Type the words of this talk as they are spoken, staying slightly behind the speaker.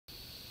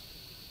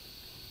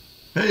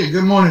Hey,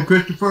 good morning,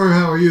 Christopher.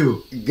 How are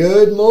you?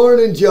 Good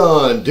morning,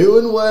 John.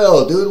 Doing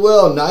well, doing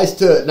well. Nice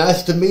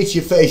to meet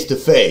you face to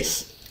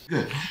face.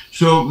 Good.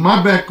 So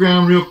my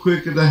background, real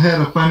quick, is I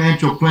had a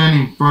financial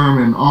planning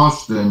firm in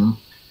Austin.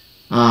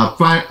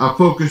 I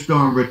focused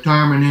on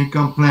retirement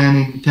income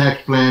planning,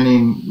 tax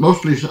planning.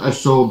 Mostly, I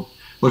sold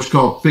what's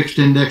called fixed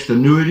indexed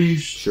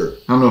annuities. Sure.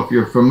 I don't know if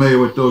you're familiar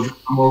with those.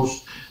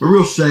 Almost, they're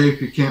real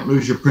safe. You can't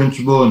lose your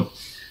principal. And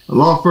a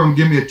law firm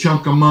gave me a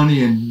chunk of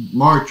money in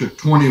March of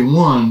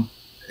 21,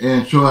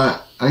 and so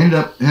I ended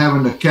up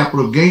having a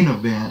capital gain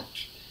event,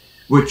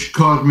 which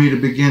caused me to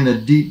begin a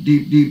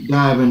deep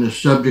dive in the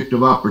subject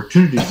of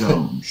opportunity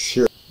zones.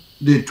 Sure.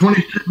 The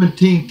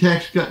 2017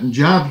 Tax Cut and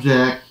Jobs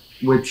Act,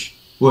 which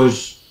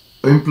was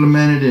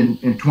implemented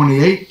in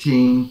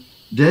 2018,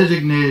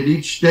 designated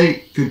each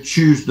state could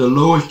choose the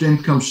lowest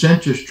income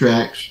census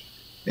tracts,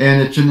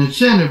 and it's an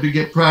incentive to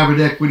get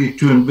private equity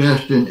to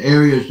invest in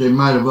areas they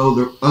might have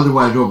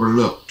otherwise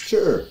overlooked.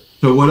 Sure.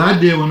 So what I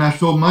did when I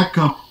sold my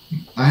company,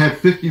 I had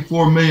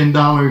 $54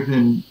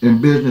 million in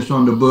business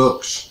on the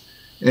books,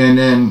 and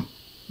then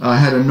I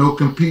had a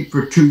no-compete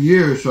for 2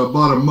 years, so I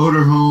bought a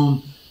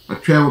motorhome. I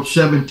traveled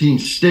 17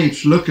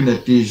 states looking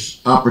at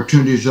these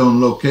opportunity zone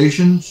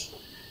locations,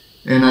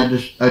 and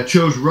I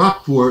chose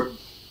Rockport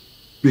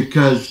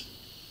because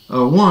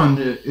one,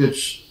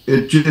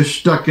 it just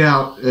stuck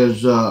out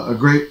as a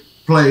great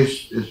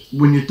place.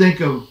 When you think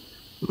of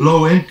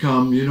low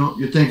income,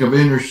 you think of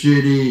inner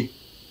city,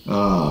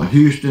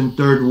 Houston,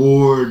 Third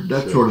Ward,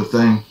 that Sure. sort of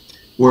thing.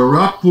 Where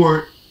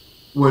Rockport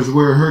was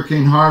where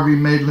Hurricane Harvey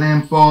made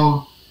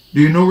landfall.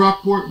 Do you know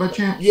Rockport by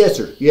chance? Yes,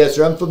 sir. Yes,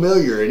 sir. I'm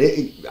familiar,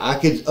 and I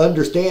could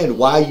understand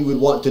why you would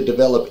want to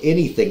develop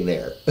anything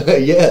there.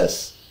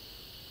 Yes.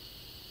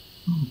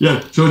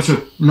 Yeah, so it's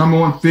a number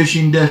one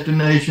fishing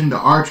destination. The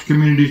arts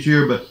community's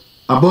here, but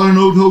I bought an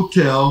old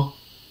hotel,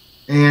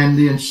 and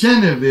the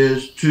incentive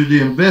is to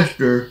the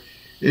investor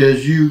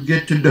is you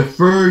get to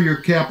defer your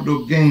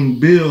capital gain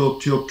bill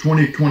till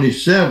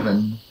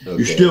 2027. Okay.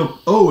 You still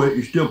owe it,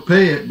 you still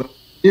pay it, but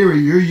in theory,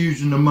 you're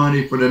using the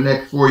money for the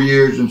next 4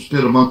 years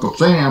instead of Uncle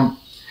Sam.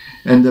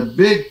 And the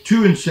big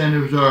two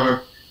incentives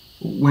are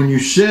when you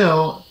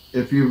sell,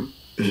 if you've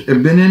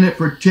been in it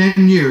for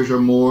 10 years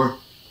or more,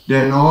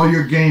 then all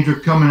your gains are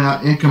coming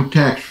out income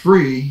tax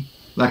free,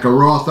 like a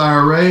Roth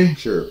IRA,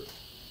 Sure.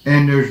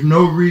 and there's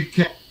no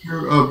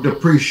recapture of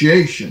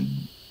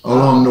depreciation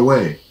along the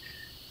way.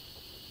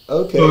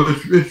 Okay. So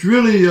it's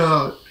really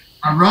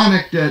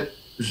ironic that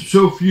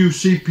so few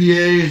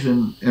CPAs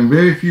and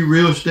very few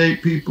real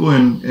estate people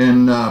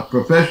and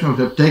professionals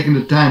have taken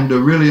the time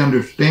to really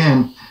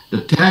understand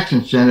the tax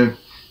incentive,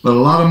 but a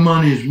lot of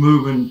money is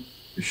moving,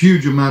 a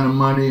huge amount of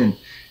money,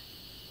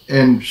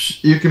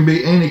 and you can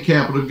be any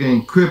capital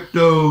gain,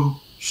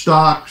 crypto,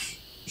 stocks,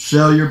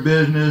 sell your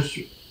business,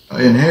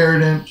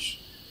 inheritance.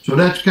 So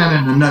that's kind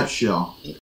of in a nutshell.